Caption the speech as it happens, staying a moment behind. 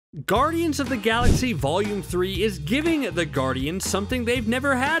Guardians of the Galaxy Volume 3 is giving the Guardians something they've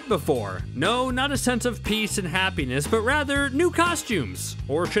never had before. No, not a sense of peace and happiness, but rather new costumes.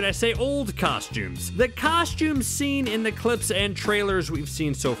 Or should I say old costumes. The costumes seen in the clips and trailers we've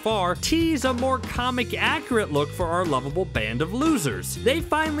seen so far tease a more comic accurate look for our lovable band of losers. They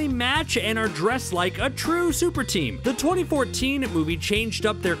finally match and are dressed like a true super team. The 2014 movie changed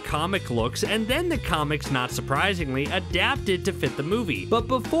up their comic looks, and then the comics, not surprisingly, adapted to fit the movie. But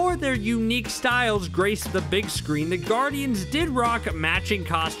before their unique styles graced the big screen, the Guardians did rock matching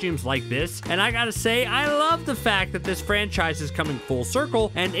costumes like this, and I gotta say, I love the fact that this franchise is coming full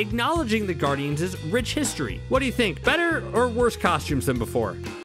circle and acknowledging the Guardians' rich history. What do you think? Better or worse costumes than before?